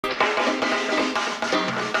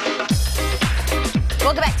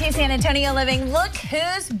morning, San Antonio Living. Look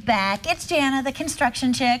who's back. It's Jana, the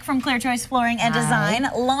construction chick from Clearchoice Flooring and Design.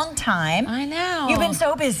 Long time. I know. You've been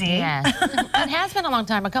so busy. Yes. It has been a long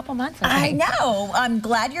time, a couple months, I think. I know. I'm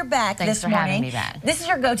glad you're back Thanks this morning. Having me back. This is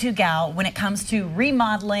your go-to gal when it comes to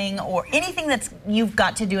remodeling or anything that's you've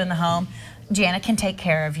got to do in the home. Jana can take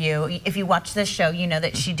care of you. If you watch this show, you know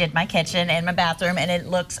that she did my kitchen and my bathroom, and it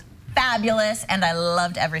looks fabulous, and I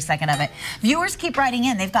loved every second of it. Viewers keep writing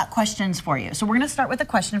in. They've got questions for you. So we're going to start with a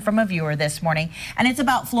question from a viewer this morning, and it's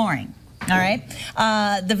about flooring. All right.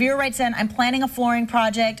 The viewer writes in, I'm planning a flooring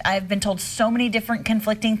project. I've been told so many different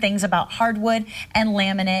conflicting things about hardwood and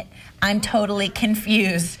laminate. I'm totally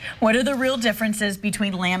confused. What are the real differences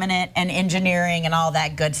between laminate and engineering and all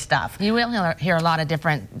that good stuff? You will hear a lot of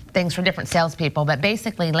different things from different salespeople, but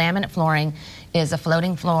basically laminate flooring is a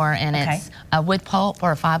floating floor, and it's a wood pulp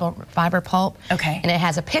or a fiber pulp. Okay. And it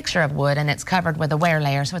has a picture of wood, and it's covered with a wear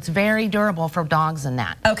layer, so it's very durable for dogs and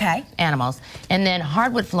that. Okay. Animals. And then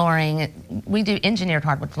hardwood flooring, we do engineered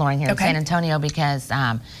hardwood flooring here in San Antonio because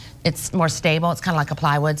it's more stable. It's kind of like a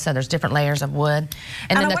plywood, so there's different layers of wood.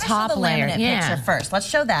 And then the top layer. Picture first. Let's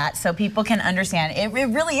show that so people can understand. It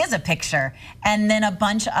really is a picture, and then a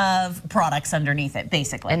bunch of products underneath it,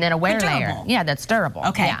 basically. And then a wear layer. Yeah, that's durable.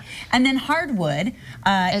 Okay. Yeah. And then hardwood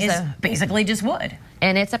is basically just wood.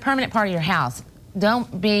 And it's a permanent part of your house.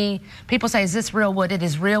 People say, is this real wood? It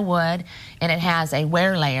is real wood, and it has a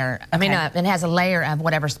wear layer. I mean, it has a layer of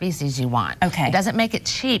whatever species you want. Okay. It doesn't make it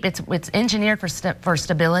cheap. It's engineered for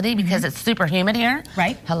stability because it's super humid here.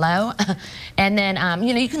 Right. Hello. And then,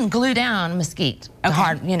 you know, you can glue down mesquite.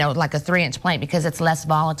 Hard, you know, like a 3-inch plank because it's less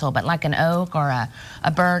volatile, but like an oak or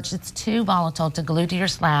a birch, it's too volatile to glue to your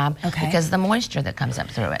slab because of the moisture that comes up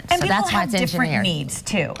through it. And so that's why it's engineered. Different needs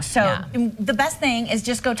too. So the best thing is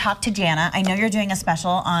just go talk to Jana. I know you're doing a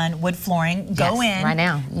special on wood flooring. Go in right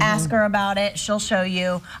now. Ask her about it. She'll show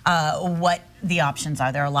you what the options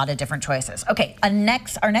are. There are a lot of different choices. Okay, our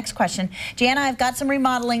next question. Jana, I've got some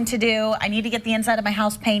remodeling to do. I need to get the inside of my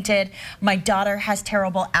house painted. My daughter has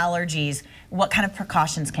terrible allergies. What kind of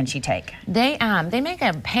precautions can she take? They make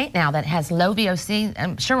a paint now that has low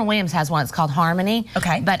VOC. Sherwin-Williams has one. It's called Harmony.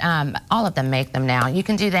 Okay. But all of them make them now. You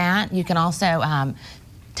can do that. You can also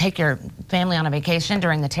take your family on a vacation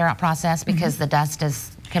during the tear-out process because the dust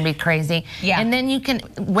can be crazy. Yeah. And then you can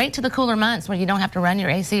wait till the cooler months where you don't have to run your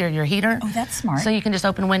AC or your heater. Oh, that's smart. So you can just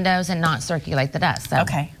open windows and not circulate the dust. So.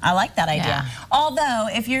 Okay, I like that idea. Yeah. Although,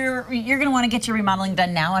 if you're going to want to get your remodeling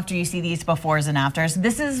done now after you see these befores and afters,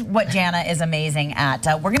 this is what Jana is amazing at.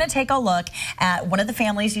 We're going to take a look at one of the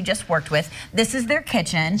families you just worked with. This is their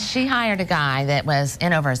kitchen. She hired a guy that was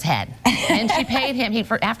in over his head. And she paid him,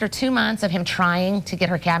 after 2 months of him trying to get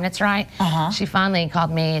her cabinets right, she finally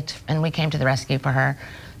called me and we came to the rescue for her.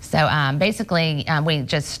 So basically, we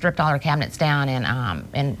just stripped all our cabinets down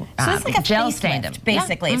and so it's like a gel stained them.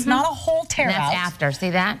 Basically, it's not a whole tear out. That's after. See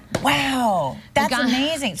that? Wow, that's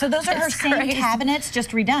amazing. So those are her same cabinets, just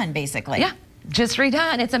redone, basically. Yeah. Just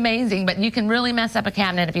redone. It's amazing, but you can really mess up a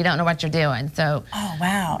cabinet if you don't know what you're doing. So. Oh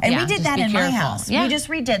wow! And we did that in my house. We just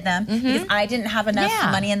redid them because I didn't have enough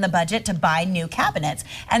money in the budget to buy new cabinets,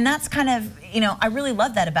 and that's kind of, you know, I really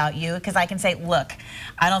love that about you because I can say, look,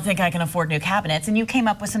 I don't think I can afford new cabinets, and you came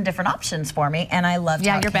up with some different options for me, and I loved.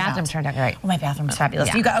 Yeah, your bathroom turned out great. Oh, my bathroom's fabulous.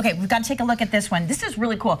 Yeah. We've got to take a look at this one. This is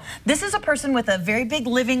really cool. This is a person with a very big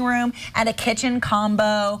living room and a kitchen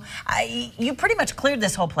combo. You pretty much cleared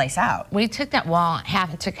this whole place out. We took that wall,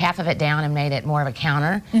 took half of it down and made it more of a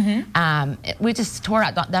counter. We just tore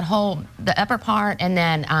out the upper part, and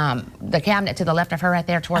then the cabinet to the left of her right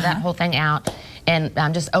there, tore that whole thing out, and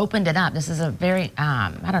just opened it up. This is a very,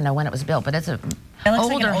 I don't know when it was built, but it's a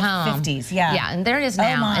older like home. 50s, yeah. Yeah, and there it is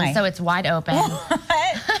now, and so it's wide open.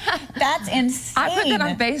 That's insane. I put that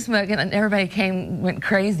on Facebook, and everybody went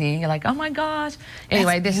crazy. You're like, oh my gosh.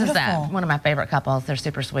 Anyway, this is one of my favorite couples. They're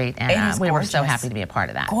super sweet, and we were so happy to be a part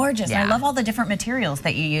of that. Gorgeous. Yeah. I love all the different materials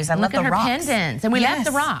that you use. I love the rocks. pendants. And we left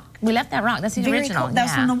the rock. We left that rock. That's the original. Cool.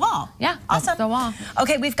 That's from the wall. Yeah, awesome. That's the wall.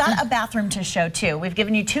 Okay, we've got a bathroom to show too. We've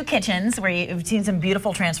given you 2 kitchens where you've seen some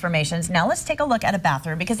beautiful transformations. Now let's take a look at a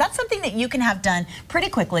bathroom because that's something that you can have done pretty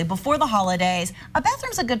quickly before the holidays. A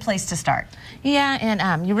bathroom's a good place to start. Yeah,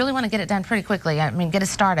 and you really want to get it done pretty quickly. I mean, get it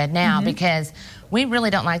started now because we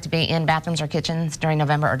really don't like to be in bathrooms or kitchens during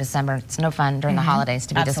November or December. It's no fun during the holidays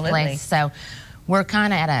to be displaced. So we're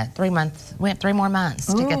kind of at a 3-month, we have 3 more months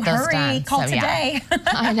to get those done. Call today.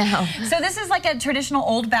 I know. So this is like a traditional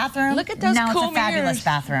old bathroom. Look at those now cool it's a fabulous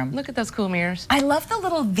bathroom. Look at those cool mirrors. I love the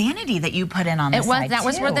little vanity that you put in on the side, That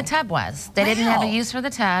was where the tub was. They didn't have a use for the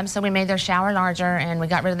tub, so we made their shower larger, and we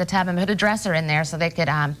got rid of the tub and put a dresser in there so they could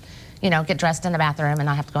get dressed in the bathroom and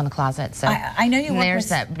not have to go in the closet. So I know you work there's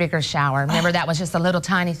that bigger shower. Remember, that was just a little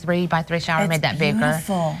tiny 3x3 shower. Made that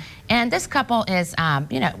beautiful. bigger. And this couple is,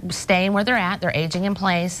 staying where they're at. They're aging in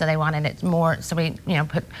place, so they wanted it more. So we,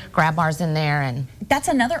 put grab bars in there, and that's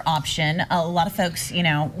another option. A lot of folks,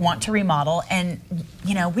 want to remodel, and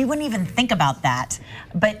we wouldn't even think about that.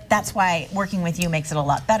 But that's why working with you makes it a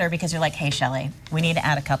lot better, because you're like, hey, Shelly, we need to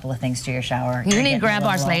add a couple of things to your shower. You need grab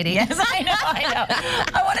bars, lady. Yes, I know.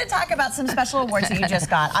 I want to talk about some special awards that you just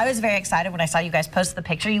got. I was very excited when I saw you guys post the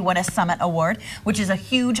picture. You won a Summit Award, which is a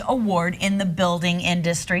huge award in the building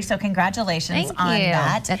industry. So congratulations on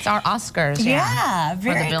that. That's our Oscars. Yeah,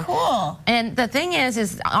 very cool. And the thing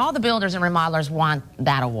is all the builders and remodelers want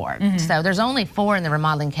that award. So there's only 4 in the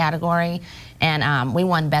remodeling category, and we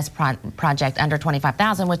won Best Project under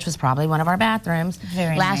 $25,000, which was probably one of our bathrooms.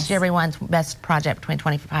 Very Last nice. year we won Best Project between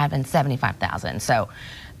 $25,000 and $75,000. So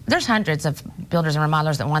there's hundreds of builders and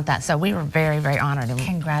remodelers that want that. So we were very, very honored. And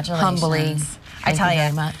congratulations. Humbly. I tell you,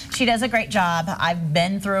 very much. She does a great job. I've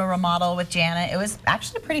been through a remodel with Jana. It was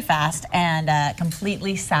actually pretty fast and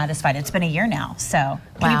completely satisfied. It's been a year now, so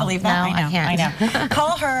can you believe that? No, I know.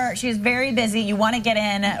 Call her. She's very busy. You want to get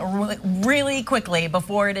in really quickly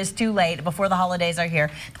before it is too late, before the holidays are here.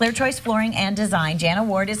 Clearchoice Flooring and Design. Jana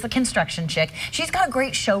Ward is the construction chick. She's got a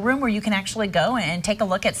great showroom where you can actually go and take a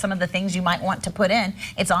look at some of the things you might want to put in.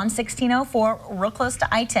 It's on 1604, real close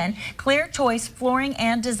to I-10.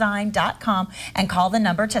 Clearchoiceflooringanddesign.com. And call the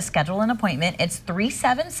number to schedule an appointment. It's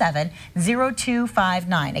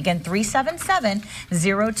 377-0259. Again,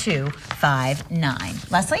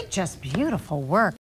 377-0259. Leslie? Just beautiful work.